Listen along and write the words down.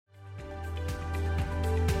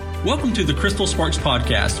Welcome to the Crystal Sparks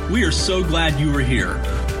Podcast. We are so glad you are here.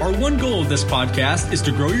 Our one goal of this podcast is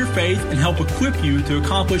to grow your faith and help equip you to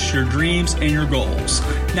accomplish your dreams and your goals.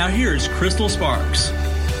 Now here's Crystal Sparks.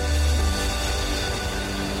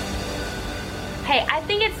 Hey, I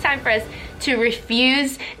think it's time for us to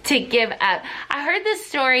refuse to give up. I heard this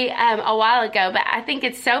story a while ago, but I think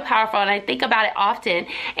it's so powerful and I think about it often.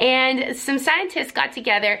 And some scientists got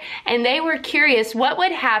together and they were curious what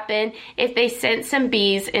would happen if they sent some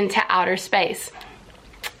bees into outer space.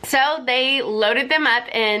 So they loaded them up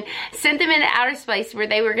and sent them into outer space where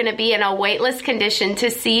they were going to be in a weightless condition to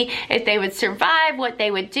see if they would survive, what they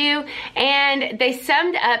would do. And they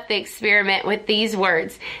summed up the experiment with these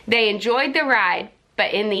words: they enjoyed the ride,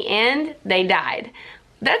 but in the end, they died.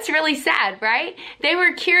 That's really sad, right? They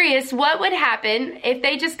were curious what would happen if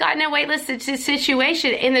they just got in a weightless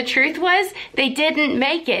situation. And the truth was, they didn't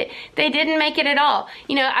make it. They didn't make it at all.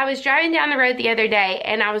 You know, I was driving down the road the other day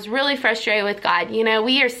and I was really frustrated with God. You know,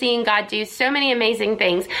 we are seeing God do so many amazing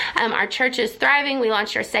things. Our church is thriving. We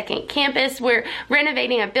launched our second campus. We're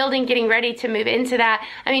renovating a building, getting ready to move into that.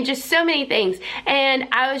 I mean, just so many things. And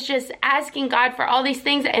I was just asking God for all these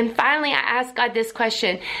things. And finally, I asked God this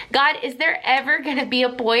question: God, is there ever going to be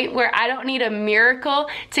a point where I don't need a miracle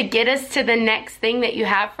to get us to the next thing that you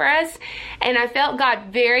have for us? And I felt God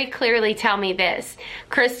very clearly tell me this: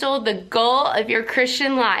 Crystal, the goal of your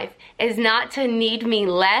Christian life is not to need me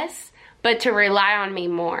less, but to rely on me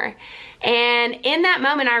more. And in that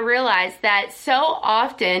moment, I realized that so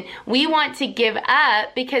often we want to give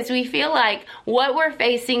up because we feel like what we're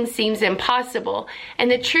facing seems impossible.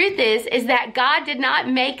 And the truth is that God did not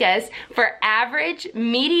make us for average,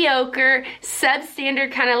 mediocre,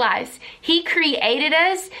 substandard kind of lives. He created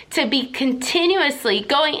us to be continuously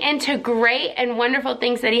going into great and wonderful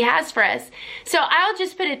things that He has for us. So I'll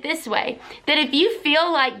just put it this way, that if you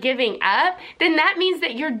feel like giving up, then that means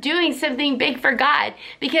that you're doing something big for God,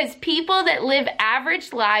 because people that live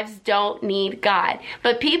average lives don't need God.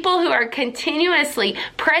 But people who are continuously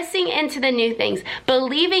pressing into the new things,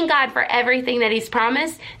 believing God for everything that He's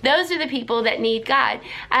promised, those are the people that need God.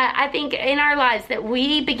 I think in our lives that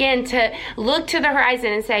we begin to look to the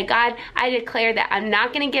horizon and say, God, I declare that I'm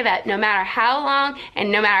not going to give up no matter how long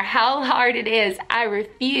and no matter how hard it is. I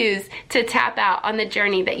refuse to tap out on the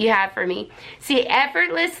journey that you have for me. See,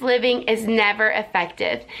 effortless living is never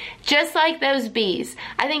effective. Just like those bees,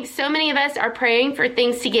 I think so many of us are praying for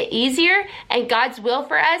things to get easier, and God's will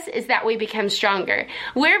for us is that we become stronger.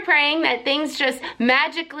 We're praying that things just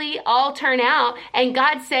magically all turn out, and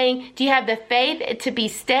God's saying, do you have the faith to be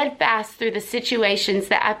steadfast through the situations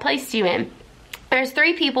that I placed you in? There's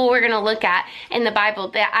three people we're going to look at in the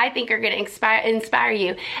Bible that I think are going to inspire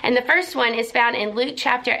you. And the first one is found in Luke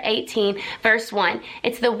chapter 18, verse 1.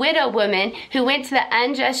 It's the widow woman who went to the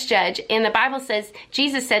unjust judge. And the Bible says,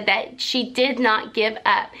 Jesus said that she did not give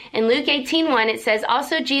up. In Luke 18:1, it says,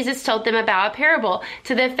 also Jesus told them about a parable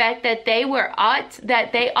to the effect that they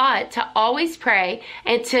ought to always pray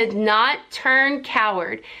and to not turn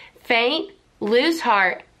coward, faint, lose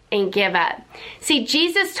heart, and give up. See,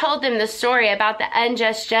 Jesus told them the story about the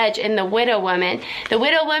unjust judge and the widow woman. The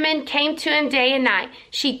widow woman came to Him day and night.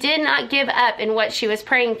 She did not give up in what she was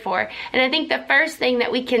praying for. And I think the first thing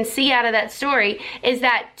that we can see out of that story is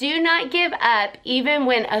that do not give up even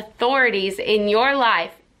when authorities in your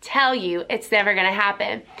life tell you it's never going to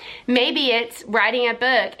happen. Maybe it's writing a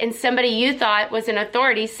book and somebody you thought was an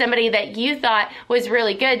authority, somebody that you thought was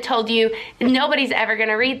really good, told you nobody's ever going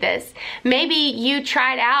to read this. Maybe you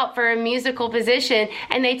tried out for a musical position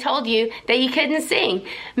and they told you that you couldn't sing.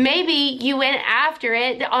 Maybe you went after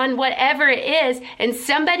it on whatever it is and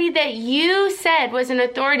somebody that you said was an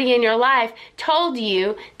authority in your life told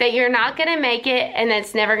you that you're not going to make it and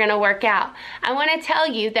that's never going to work out. I want to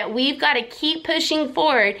tell you that we've got to keep pushing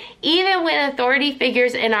forward even when authority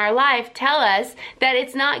figures in our life tell us that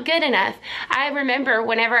it's not good enough. I remember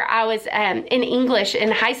whenever I was in English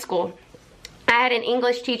in high school, I had an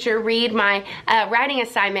English teacher read my writing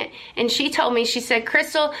assignment, and she told me, she said,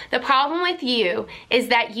 Crystal, the problem with you is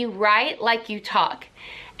that you write like you talk.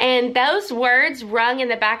 And those words rung in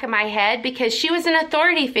the back of my head because she was an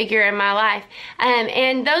authority figure in my life.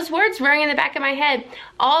 And those words rung in the back of my head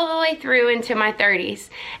all the way through into my 30s.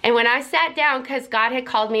 And when I sat down, because God had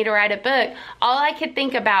called me to write a book, all I could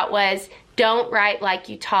think about was, Don't write like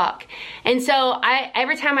you talk. And so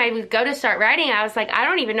every time I would go to start writing, I was like, I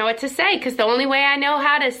don't even know what to say, because the only way I know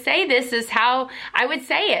how to say this is how I would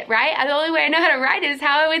say it, right? The only way I know how to write it is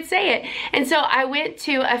how I would say it. And so I went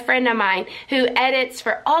to a friend of mine who edits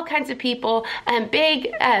for all kinds of people,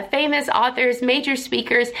 big, famous authors, major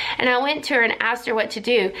speakers, and I went to her and asked her what to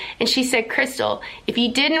do. And she said, Crystal, if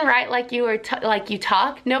you didn't write like you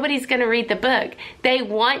talk, nobody's going to read the book. They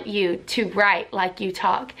want you to write like you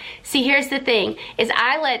talk. See, here's the thing, is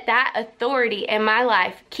I let that authority in my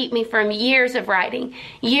life keep me from years of writing,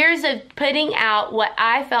 years of putting out what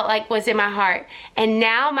I felt like was in my heart. And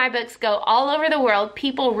now my books go all over the world,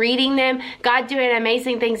 people reading them, God doing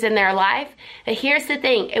amazing things in their life. But here's the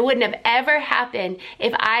thing, it wouldn't have ever happened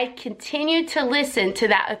if I continued to listen to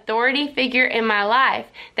that authority figure in my life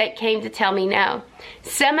that came to tell me no.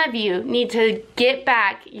 Some of you need to get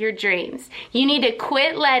back your dreams. You need to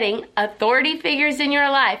quit letting authority figures in your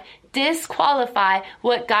life disqualify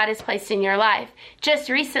what God has placed in your life. Just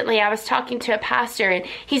recently, I was talking to a pastor, and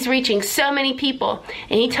he's reaching so many people.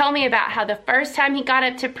 And he told me about how the first time he got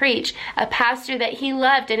up to preach, a pastor that he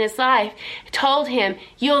loved in his life told him,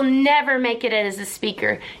 you'll never make it as a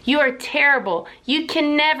speaker. You are terrible. You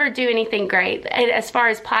can never do anything great as far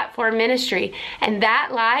as platform ministry. And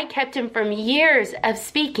that lie kept him from years of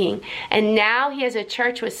speaking. And now he has a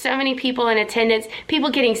church with so many people in attendance, people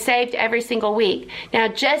getting saved every single week. Now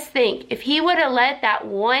just think, if he would have let that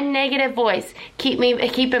one negative voice keep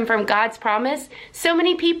him from God's promise, so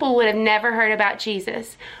many people would have never heard about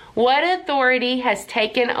Jesus. What authority has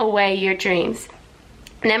taken away your dreams?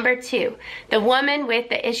 Number 2, the woman with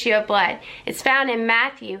the issue of blood. It's found in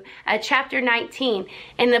Matthew chapter 19.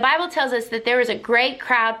 And the Bible tells us that there was a great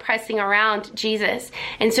crowd pressing around Jesus.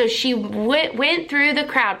 And so she went through the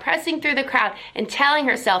crowd, pressing through the crowd and telling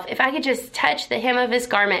herself, if I could just touch the hem of his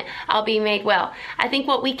garment, I'll be made well. I think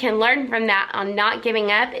what we can learn from that on not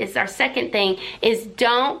giving up is our second thing is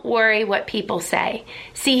don't worry what people say.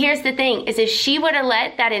 See, here's the thing, is if she would have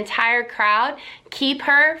let that entire crowd keep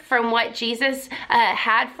her from what Jesus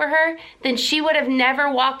had for her, then she would have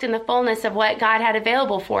never walked in the fullness of what God had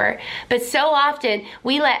available for her. But so often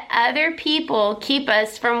we let other people keep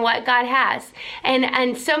us from what God has.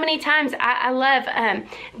 And so many times I love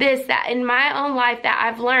this, that in my own life that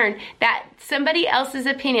I've learned that somebody else's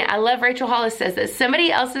opinion, I love Rachel Hollis says this,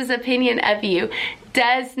 somebody else's opinion of you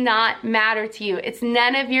does not matter to you. It's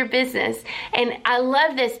none of your business. And I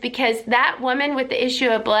love this because that woman with the issue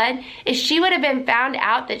of blood, if she would have been found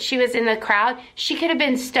out that she was in the crowd, she could have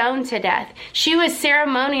been stoned to death. She was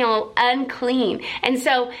ceremonial unclean. And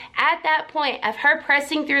so at that point of her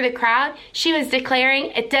pressing through the crowd, she was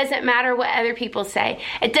declaring, it doesn't matter what other people say.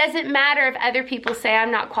 It doesn't matter if other people say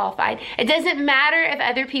I'm not qualified. It doesn't matter if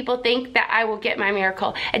other people think that I will get my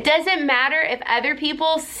miracle. It doesn't matter if other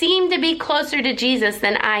people seem to be closer to Jesus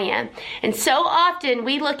than I am. And so often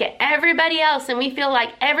we look at everybody else and we feel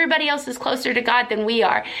like everybody else is closer to God than we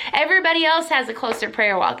are. Everybody else has a closer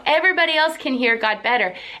prayer walk. Everybody else can hear God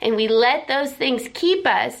better. And we let those things keep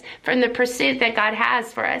us from the pursuit that God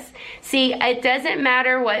has for us. See, it doesn't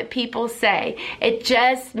matter what people say. It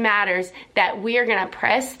just matters that we are going to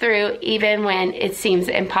press through even when it seems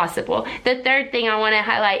impossible. The third thing I want to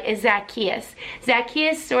highlight is Zacchaeus.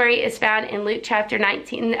 Zacchaeus' story is found in Luke chapter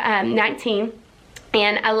 19.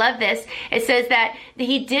 And I love this. It says that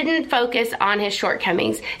he didn't focus on his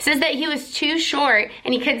shortcomings. It says that he was too short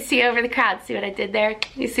and he couldn't see over the crowd. See what I did there?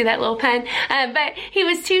 You see that little pun? But he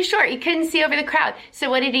was too short. He couldn't see over the crowd. So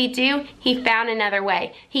what did he do? He found another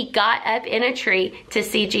way. He got up in a tree to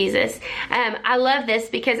see Jesus. I love this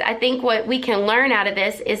because I think what we can learn out of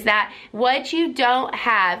this is that what you don't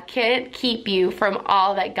have can't keep you from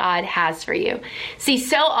all that God has for you. See,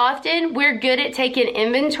 so often we're good at taking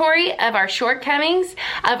inventory of our shortcomings,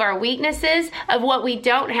 of our weaknesses, of what we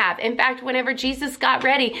don't have. In fact, whenever Jesus got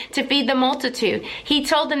ready to feed the multitude, he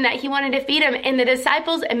told them that he wanted to feed them, and the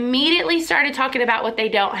disciples immediately started talking about what they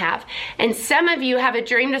don't have. And some of you have a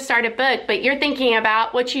dream to start a book, but you're thinking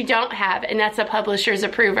about what you don't have, and that's a publisher's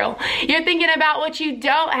approval. You're thinking about what you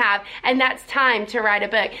don't have, and that's time to write a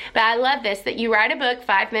book. But I love this, that you write a book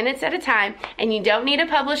 5 minutes at a time, and you don't need a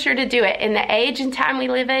publisher to do it. In the age and time we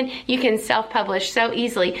live in, you can self-publish so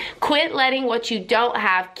easily. Quit letting what you don't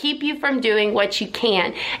have keep you from doing what you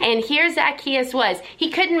can. And here Zacchaeus was.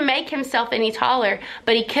 He couldn't make himself any taller,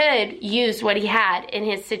 but he could use what he had in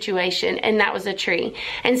his situation, and that was a tree.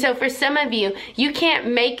 And so for some of you, you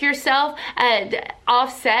can't make yourself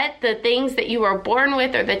offset the things that you were born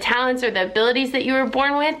with or the talents or the abilities that you were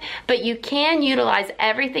born with, but you can utilize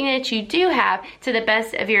everything that you do have to the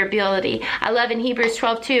best of your ability. I love in Hebrews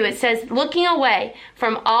 12:2, it says, looking away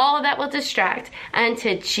from all that will distract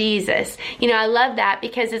unto Jesus. You know, I love that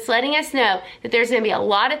because it's letting us know that there's going to be a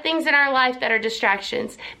lot of things in our life that are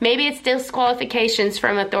distractions. Maybe it's disqualifications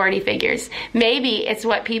from authority figures. Maybe it's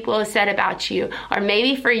what people have said about you. Or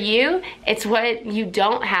maybe for you, it's what you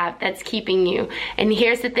don't have that's keeping you. And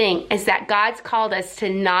here's the thing, is that God's called us to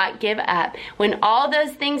not give up. When all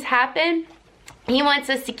those things happen, He wants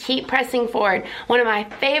us to keep pressing forward. One of my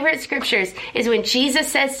favorite scriptures is when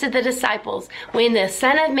Jesus says to the disciples, when the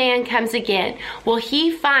Son of Man comes again, will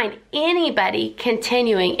He find anybody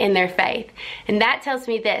continuing in their faith? And that tells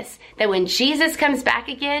me this, that when Jesus comes back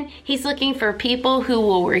again, He's looking for people who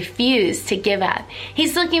will refuse to give up.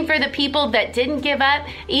 He's looking for the people that didn't give up,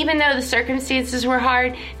 even though the circumstances were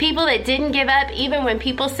hard. People that didn't give up, even when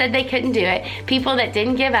people said they couldn't do it. People that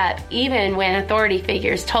didn't give up, even when authority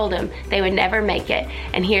figures told them they would never make it.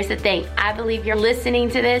 And here's the thing, I believe you're listening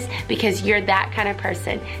to this because you're that kind of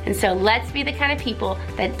person. And so let's be the kind of people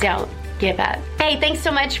that don't give up. Hey, thanks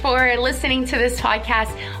so much for listening to this podcast.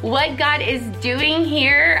 What God is doing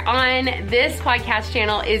here on this podcast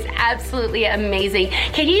channel is absolutely amazing.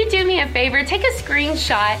 Can you do me a favor? Take a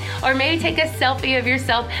screenshot or maybe take a selfie of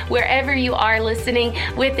yourself wherever you are listening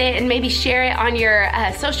with it and maybe share it on your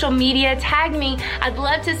social media. Tag me. I'd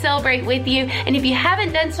love to celebrate with you. And if you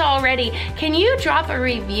haven't done so already, can you drop a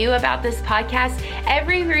review about this podcast?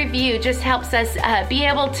 Every review just helps us be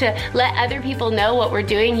able to let other people know what we're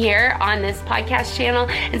doing here on this podcast channel.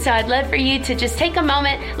 And so I'd love for you to just take a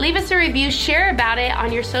moment, leave us a review, share about it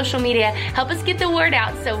on your social media, help us get the word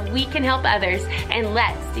out so we can help others, and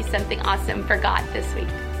let's do something awesome for God this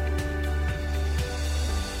week.